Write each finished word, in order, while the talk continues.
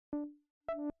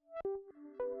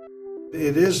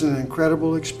It is an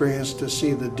incredible experience to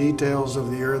see the details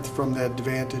of the Earth from that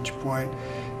vantage point,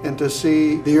 and to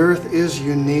see the Earth is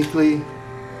uniquely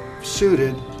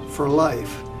suited for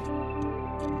life.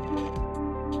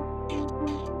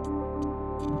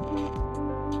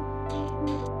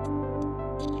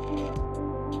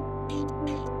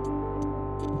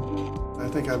 I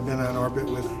think I've been on orbit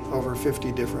with over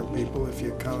 50 different people, if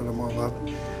you counted them all up,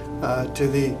 to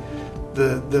the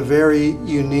very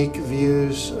unique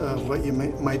views of what you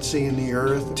might see in the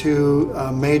Earth, to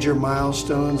major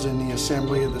milestones in the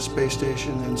assembly of the space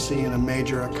station and seeing a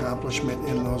major accomplishment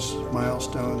in those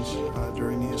milestones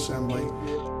during the assembly.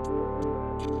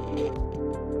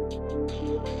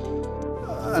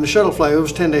 On a shuttle flight, it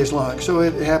was 10 days long, so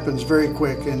it happens very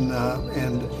quick, and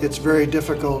it's very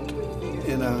difficult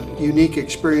in a unique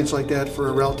experience like that for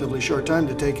a relatively short time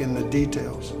to take in the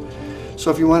details. So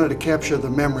if you wanted to capture the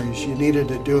memories, you needed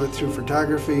to do it through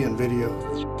photography and video.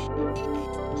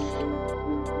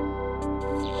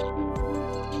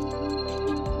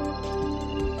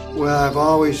 Well, I've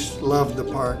always loved the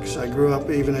parks. I grew up,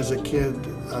 even as a kid,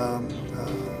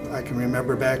 I can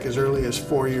remember back as early as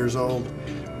 4 years old,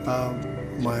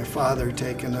 my father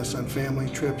taking us on family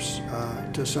trips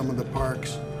to some of the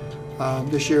parks.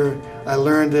 This year I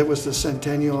learned it was the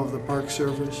centennial of the Park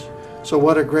Service. So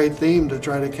what a great theme to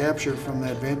try to capture from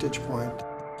that vantage point.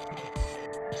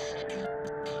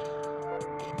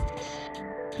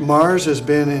 Mars has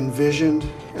been envisioned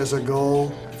as a goal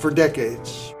for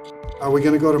decades. Are we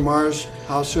going to go to Mars?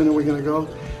 How soon are we going to go?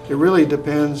 It really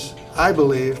depends. I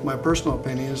believe, my personal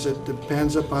opinion is, it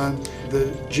depends upon the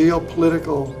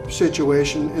geopolitical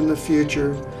situation in the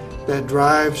future that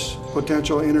drives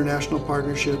potential international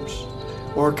partnerships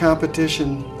or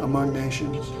competition among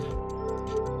nations.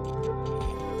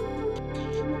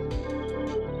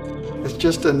 It's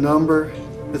just a number.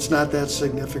 It's not that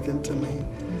significant to me.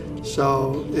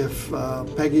 So if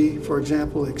Peggy, for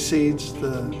example, exceeds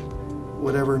the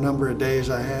whatever number of days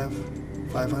I have,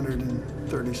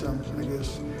 530 something, I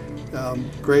guess,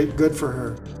 great, good for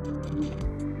her.